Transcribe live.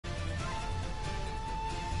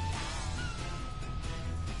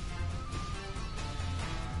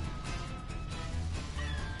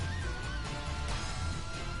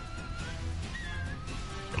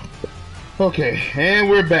Okay, and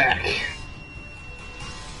we're back.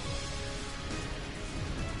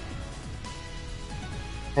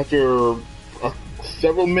 After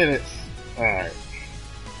several minutes. Alright.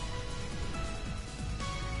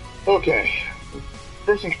 Okay.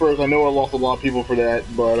 First things first, I know I lost a lot of people for that,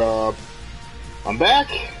 but I'm back.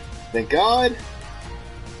 Thank God.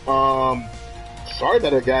 Sorry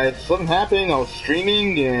about it, guys. Something happened. I was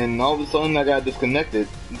streaming, and all of a sudden I got disconnected.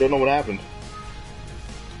 Don't know what happened.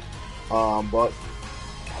 But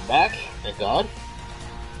I'm back. Thank God.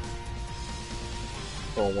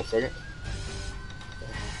 Hold on 1 second.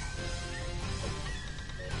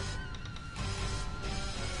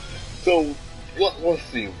 So, let's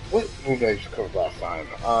see. What movie I just covered last time?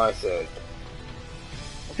 I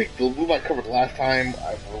think the movie I covered last time,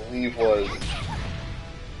 I believe, was...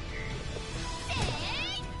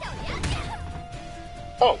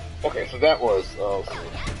 Oh, okay, so that was... oh,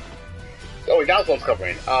 wait, that was what I was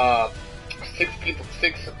covering. 6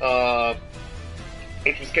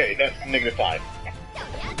 HSK, that's -5.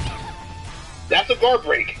 That's a guard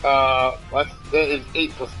break. That is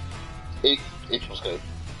 8 plus 8 HSK.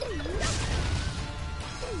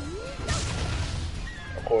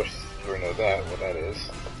 Of course, you already know that, what that is.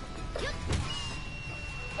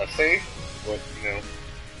 That's safe, but, you know.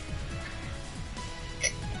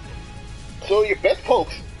 So your best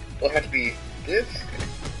pokes will have to be this.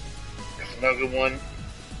 That's another good one.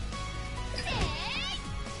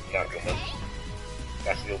 Not a good one.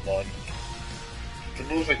 That's a good one. The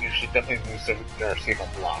moves that you should definitely move that are safe on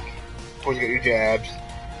block. Of course, you got your jabs.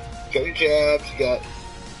 You got your jabs, you got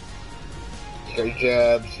your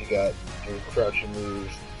jabs, you got your crouching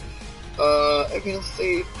moves. Everything else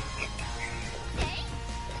safe.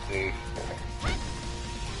 Safe.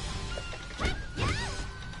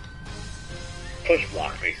 Push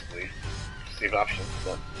block, basically. Save options,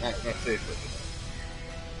 but not safe.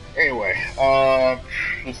 Anyway,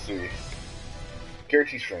 let's see.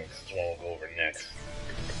 Guarantee strength is what we'll go over next.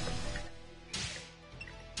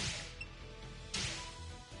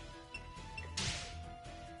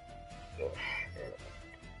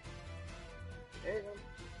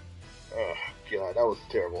 Oh, God, that was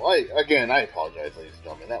terrible. I apologize, ladies and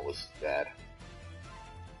gentlemen. That was bad.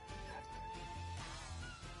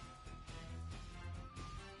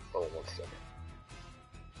 Hold on 1 second.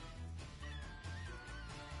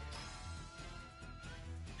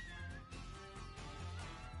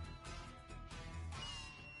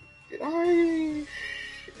 Did I?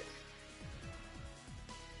 Shit.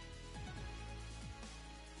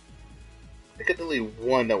 I could delete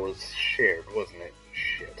one that was shared, wasn't it?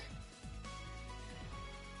 Shit.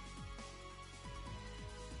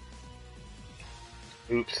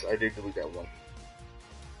 Oops, I did delete that one.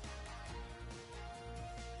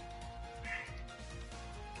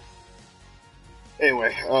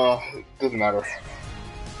 Anyway, doesn't matter.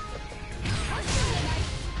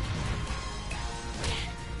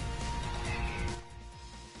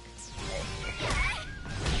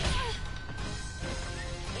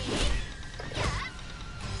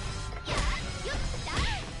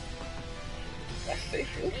 That's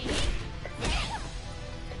safe, really?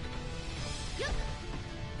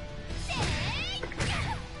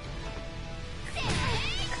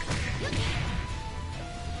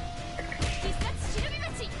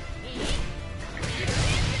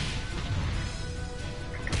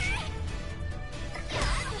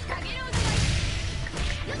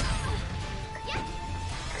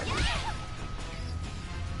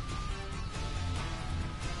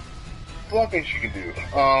 A lot of things you can do.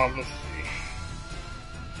 Let's see.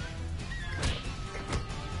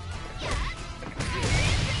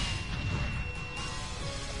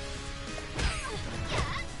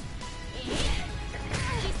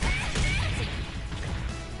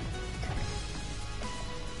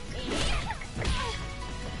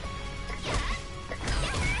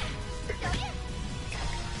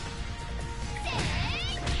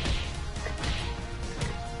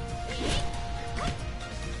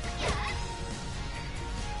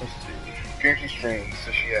 Guarantee strings,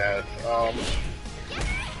 so she has,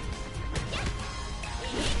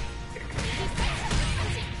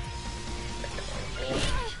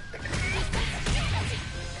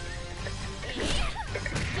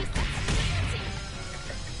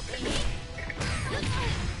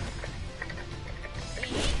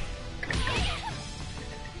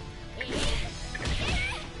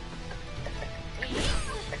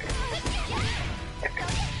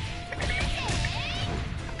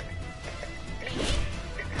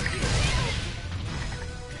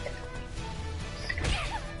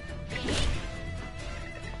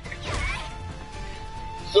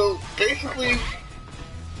 so basically,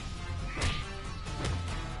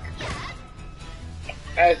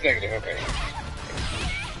 As negative, okay.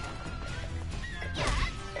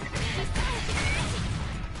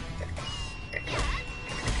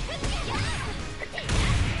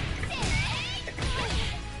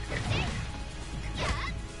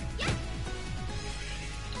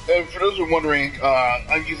 And for those who are wondering,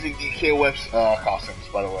 I'm using the KOF's costumes,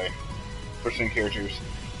 by the way, for certain characters.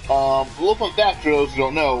 A little fun fact for those who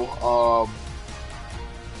don't know,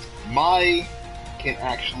 Mai can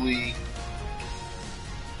actually...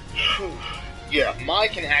 Mai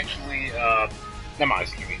can actually... not Mai,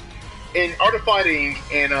 excuse me. In Art of Fighting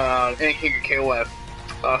and King of KOF,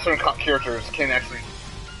 certain characters can actually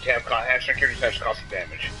have certain characters have costume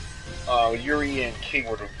damage. Yuri and King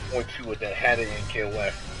were the only two that had it in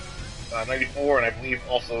KOF. 94, and I believe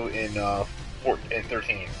also in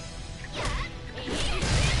 13.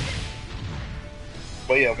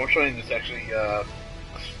 But yeah, I'm showing this actually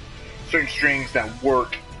certain strings that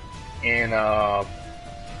work in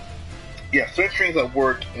certain strings that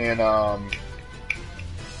work in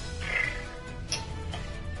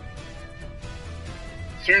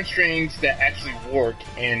certain strings that actually work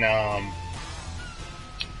in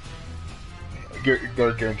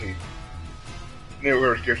they're guaranteed. They're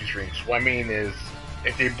guaranteed strings. What I mean is,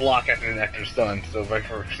 if they block after an actor's done, so like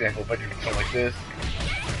for example, if I do something like this,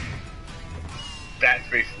 that's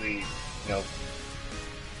basically, you know,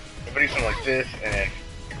 if I do something like this, and then,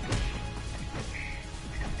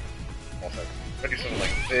 if I do something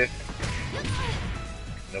like this,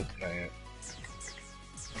 nope, not yet.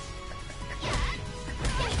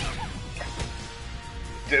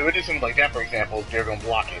 If I do something like that, for example, they're going to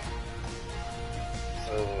block it.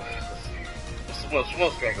 So, let's see. What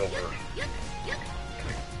else can I go over?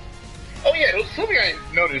 Oh yeah, there was something I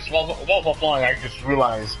noticed while flying. I just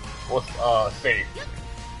realized what's saved.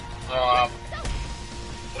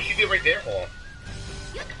 What she did right there? Hold on.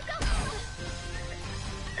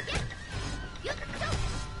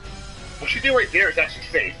 What she did right there is actually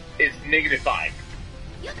safe. It's -5.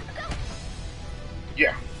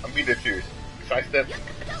 Yeah, I'm being dead serious. Sidestep,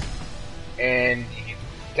 and you can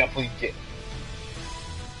definitely get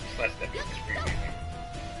sidestep. It's pretty amazing.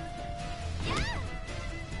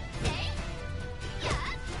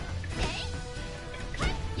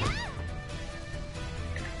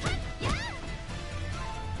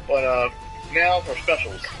 But now for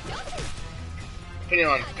specials. Depending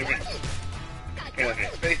on different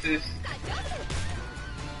spaces,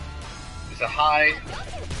 it's a high.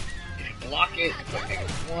 If you block it, it's like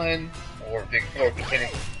 -1, or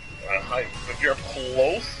depending on how. If you're up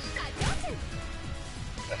close,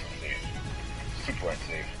 that's unsafe. Super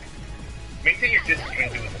unsafe. Maintain your distance when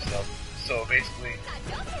doing this stuff. So basically,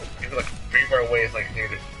 if you're like very far away, it's like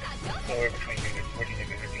somewhere between -14,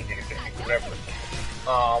 -15, -16, whatever.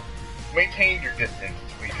 Maintain your distance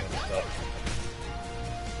when you're doing this stuff.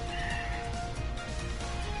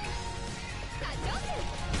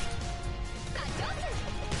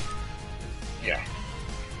 Yeah.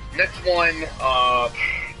 Next one, let's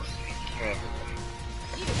see.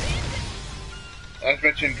 As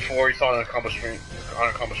mentioned before, you saw unaccomplished strength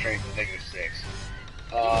is -6.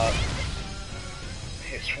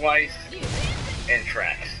 Hits twice and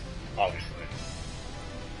tracks, obviously.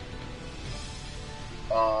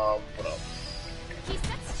 What else?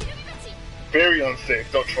 Very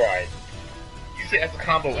unsafe, don't try it. Use it as a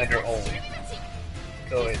combo ender only.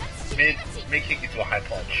 So it may kick you to a high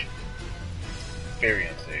punch. Very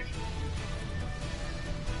unsafe.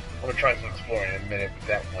 I'm gonna try some exploring in a minute with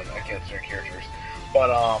that one against certain characters. But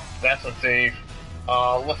that's unsafe.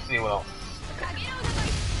 Let's see what else.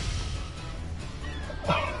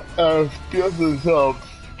 Because of the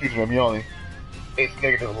excuse me, I'm yawning. It's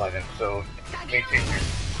 -11, so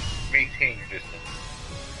maintain your distance.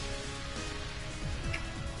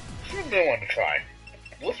 Something I want to try.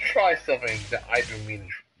 Let's try something that I've been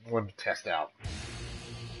meaning to test out.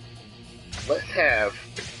 Let's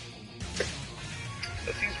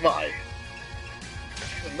use Mai.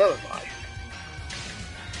 Let's use another Mai.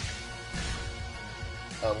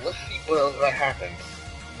 Let's see what else that happens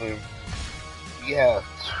when we have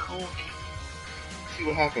two. See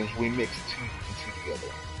what happens when we mix two and two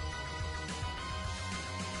together.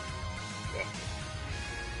 Okay.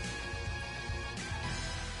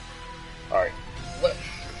 Alright, let's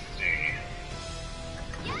see.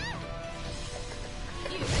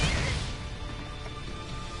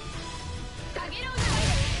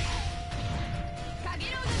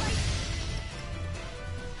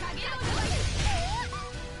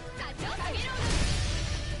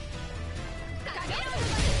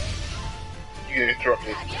 You get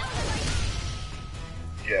interrupted.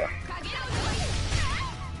 Yeah.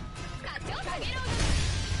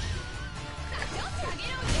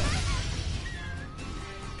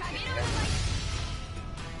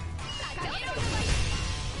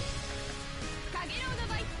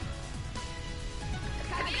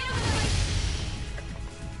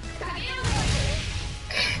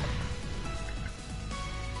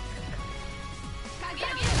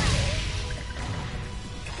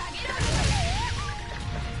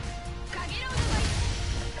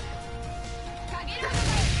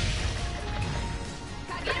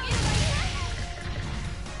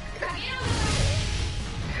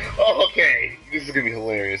 Oh, okay, this is gonna be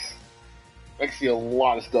hilarious. I can see a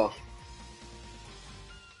lot of stuff.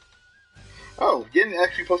 Oh, Yin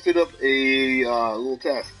actually posted up a little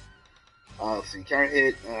test. Let's see, counter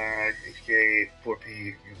hit, HK,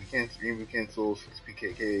 4P, UV cancel, 6P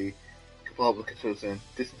KK, couple with control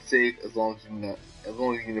distance safe as long as you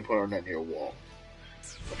can put our net near a wall.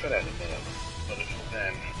 I'll try that in a minute. But until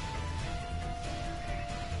then.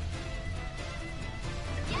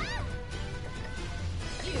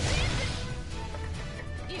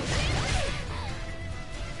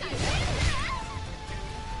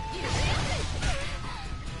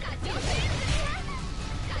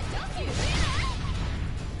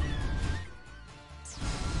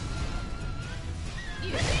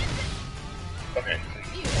 Okay.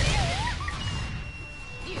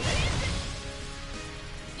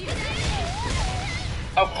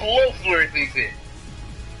 How close were things in?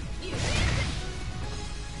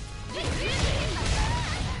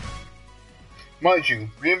 Mind you,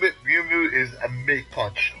 Ryumu is a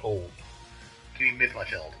mid-punch hold. Can be mid-punch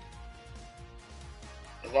held.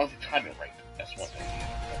 As long as you time it right, that's one thing.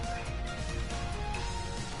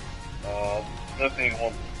 Another thing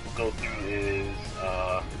we'll go through is,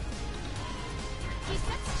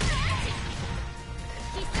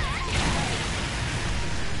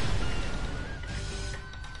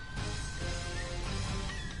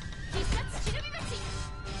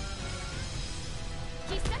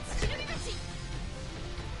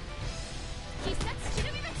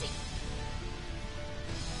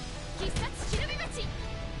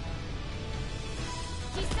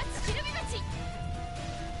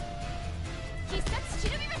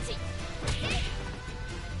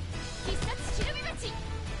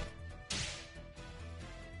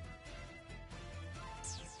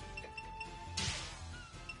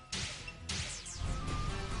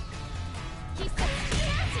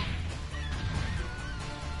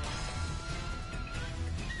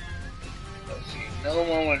 another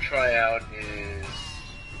one I want to try out is...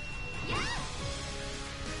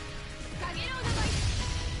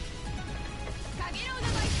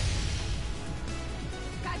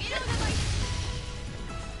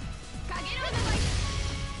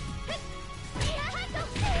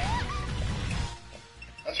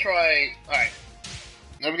 Let's try... Alright.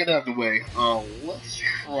 Now we get that out of the way. Let's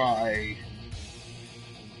try...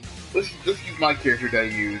 Let's use my character that I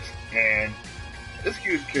use, and... Let's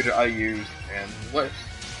use the character I use, and let's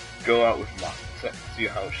go out with mine. Let's see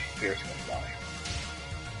how she fares against mine.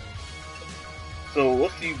 So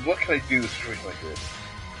let's see, what can I do in a situation like this?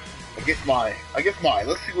 Against mine.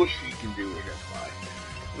 Let's see what she can do against mine.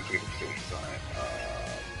 Let's get the stage design.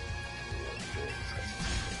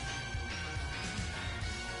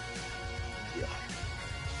 Yeah.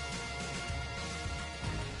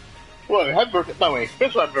 Well, happy birthday! By the way,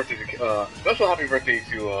 special happy birthday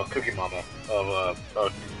to Cookie Mama of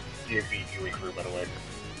DMV viewing crew. By the way,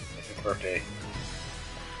 it's his birthday.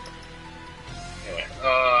 Anyway,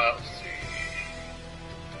 let's see.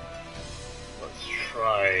 Let's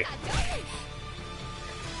try.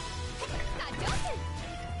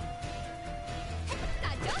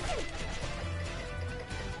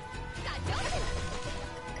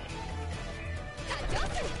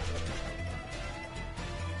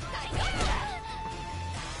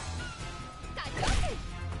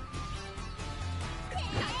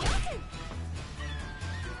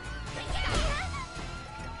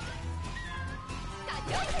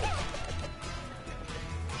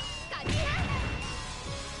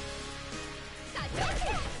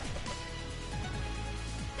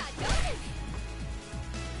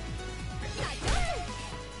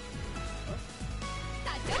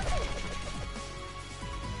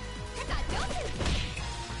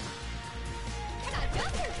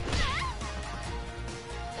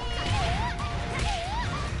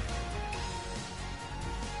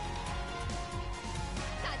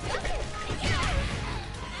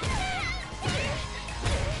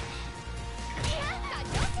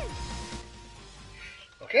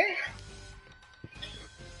 Okay.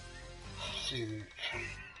 Shoot.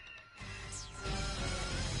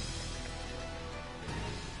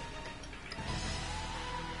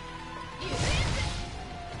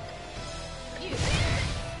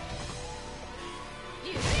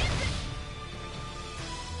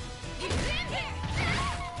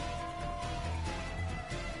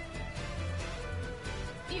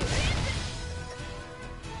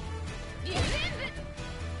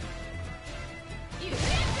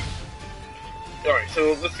 Alright,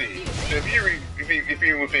 so let's see. So if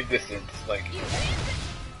you're within distance, like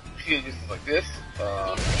if you're distance like this,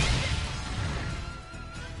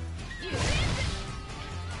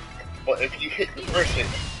 but if you hit the first hit,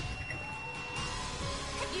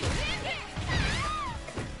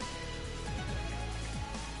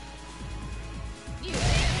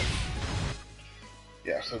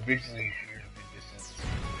 so basically, you're in the distance, you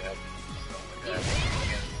have stuff like that,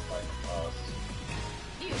 against, like, us.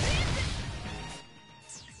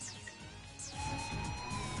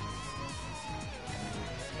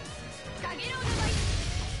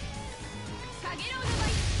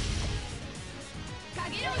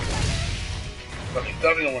 But you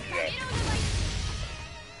definitely don't want to do that.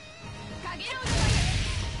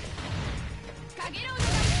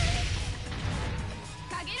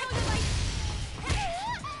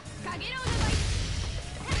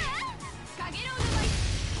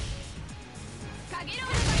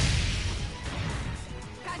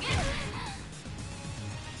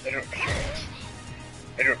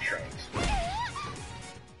 Interruptions.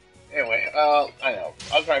 Anyway, I know.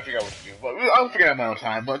 I was trying to figure out what to do, but I'll figure it out my own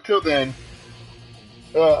time. But until then,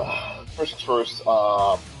 first things first,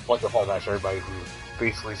 I'd like to apologize to everybody who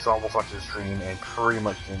basically saw most of the stream and pretty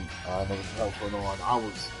much didn't know what the hell was going on. I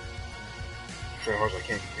was trying hard as I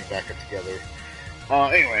can to get back up together.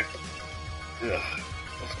 Anyway,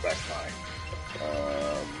 let's go back to mine.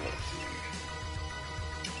 Let's see.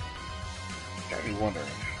 Got me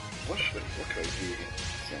wondering, what could I do against the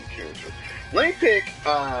same character? Let me pick,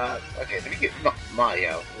 okay, let me get Mai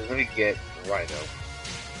out. Let me get Rhino.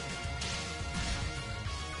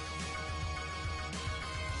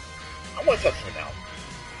 I want to touch him out.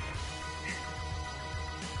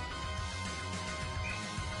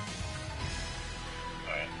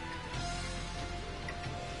 Alright.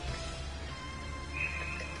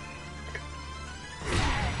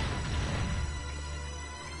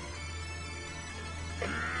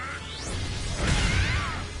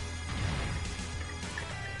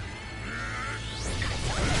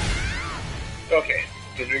 Okay,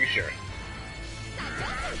 just making sure.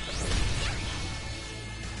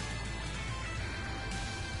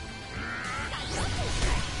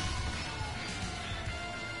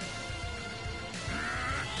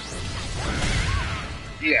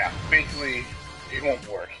 Yeah, basically, it won't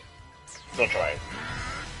work. Don't try it.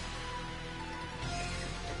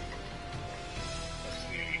 Let's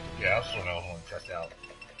see. Yeah, I also know how to test out.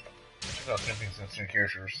 Check out some things in some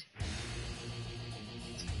characters.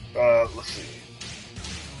 Let's see.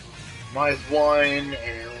 Mai's one,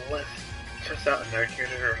 and let's test out another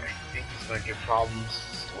character. I think he's gonna give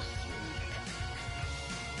problems. Let's see.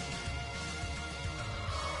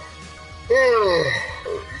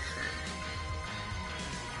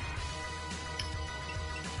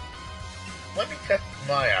 Let me test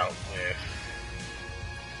Mai out with...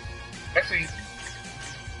 Actually,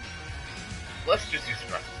 let's just do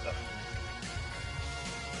some rest stuff.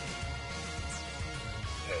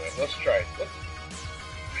 Anyway, let's try it.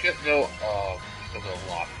 She has no, still no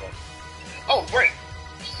lock, but... Oh, right!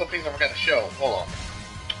 Some things I forgot to show. Hold on.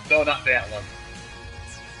 No, not that one.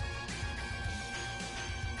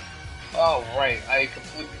 Oh, right. I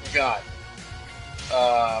completely forgot.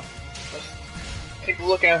 Let's take a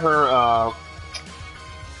look at her,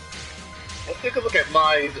 let's take a look at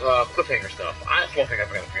Mai's, cliffhanger stuff. That's one thing I'm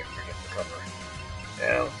gonna forget to cover.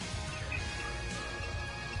 Yeah.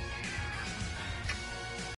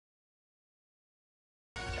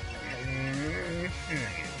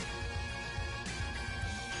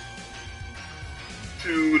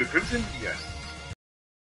 To the Crimson? Yes.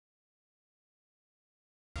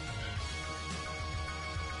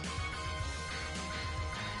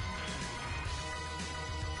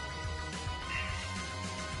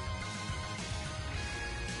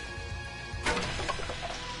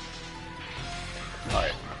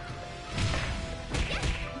 Alright.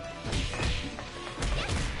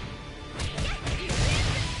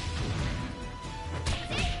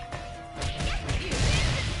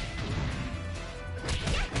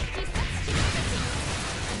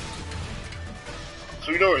 So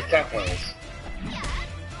we know where his attack one is.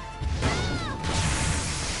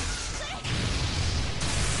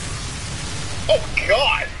 Oh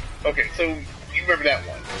god! Okay, so you remember that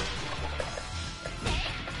one.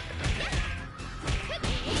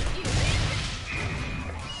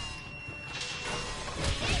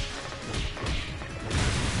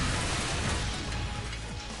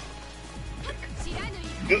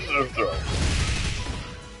 This is a throw.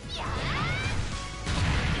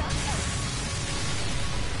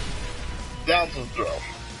 Down to the throw.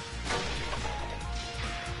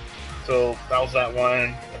 So that was that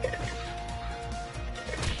one.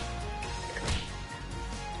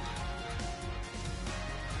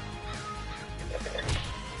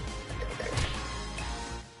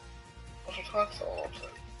 What's your talk so all upset?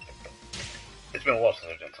 It's been a while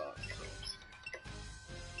since I've done talk. So.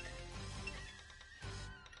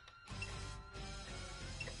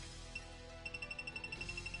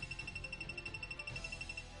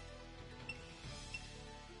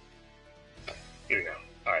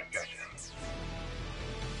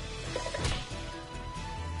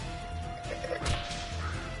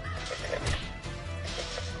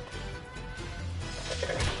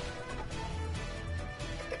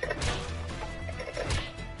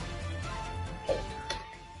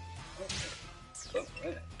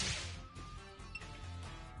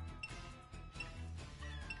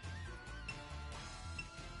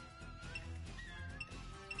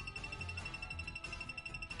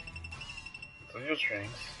 individual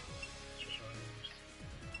strings.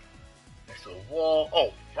 Next to a wall.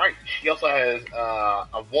 Oh, right. She also has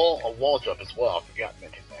a wall jump as well. I forgot to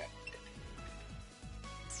mention that.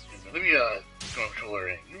 Let me controller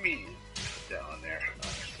in. Let me put that on there.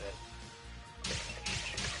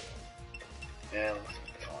 And let's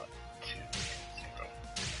taunt to 0.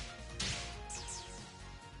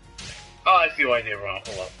 Oh, I see what I did wrong.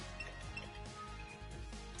 Hold up.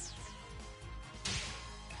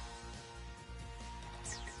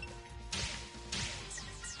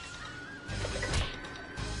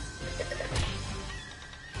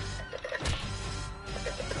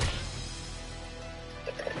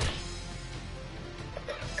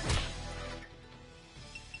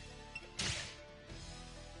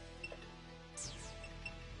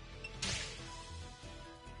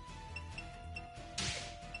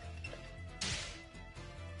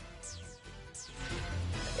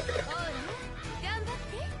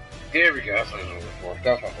 There we go, that's what I was looking for.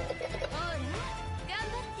 That's my fault.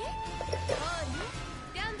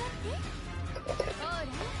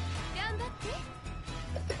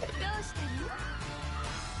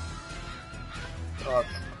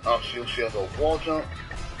 Oh, she has a wall jump.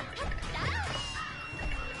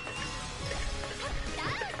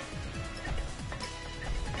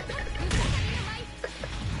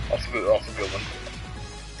 That's a good one.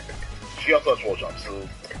 She also has wall jump, so...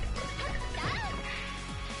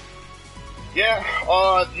 Yeah,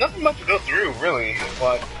 nothing much to go through, really,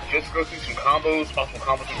 but just go through some combos, possible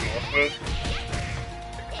combos we can work with.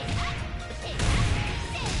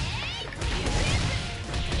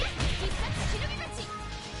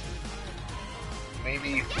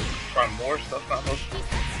 Maybe try more stuff combos.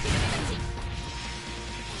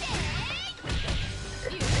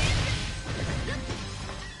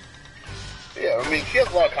 Yeah, I mean, she has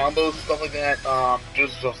a lot of combos, stuff like that,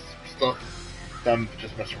 just stuff. I'm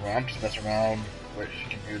just messing around what she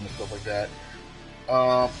can do and stuff like that.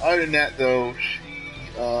 Other than that, though, she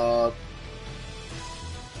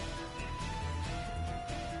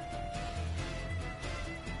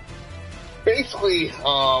basically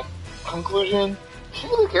conclusion.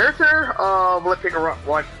 She's a good character. Will I pick her up?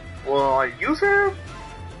 Will I use her?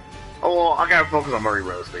 Oh, well, I gotta focus on Murray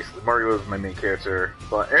Rose. Basically, Murray Rose is my main character,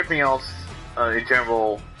 but everything else, in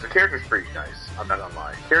general, the character's pretty nice. I'm not gonna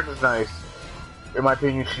lie, the character's nice. In my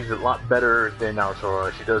opinion, she's a lot better than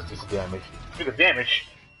Naruto. She does decent damage. Speaking of damage,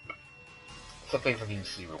 some things I need to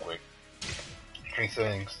see real quick. String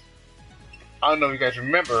settings. I don't know if you guys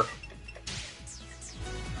remember,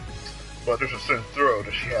 but there's a certain throw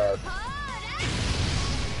that she has.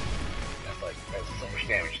 That's so much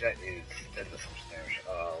damage. That does so much damage.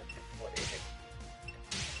 What is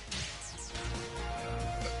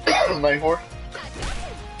it? 94?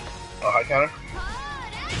 High counter?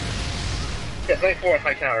 Yeah, 94 on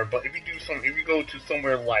high counter, but if you go to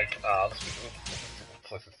somewhere like,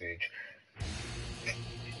 let's the stage.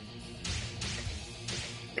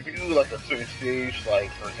 If you do like a certain stage,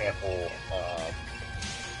 like for example,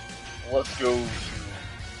 let's go to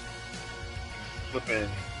flipping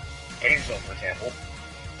Game Zone, for example.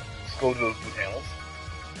 Let's go to those blue panels.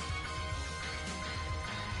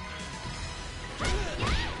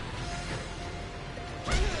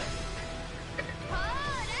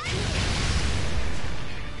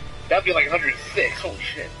 That'd be like 106, holy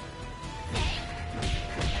shit.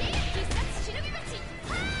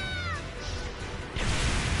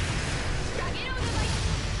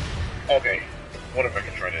 Okay, what if I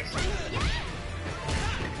can try this?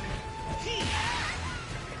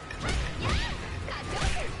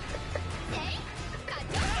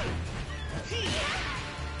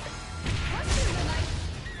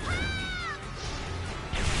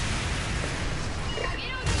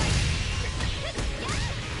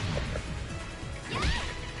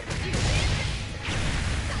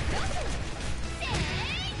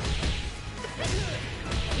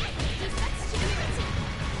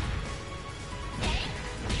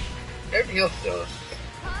 Everything else does.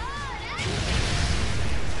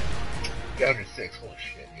 106, holy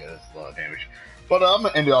shit, yeah, that's a lot of damage. But I'm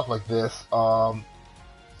gonna end it off like this.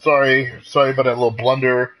 Sorry about that little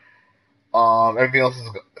blunder. Everything else is,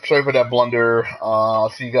 sorry for that blunder. I'll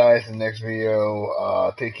see you guys in the next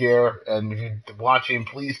video. Take care, and if you're watching,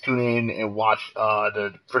 please tune in and watch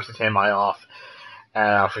the first 10 Mai off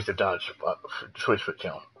and Freeze of Dodge Twitch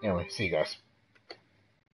channel. Anyway, see you guys.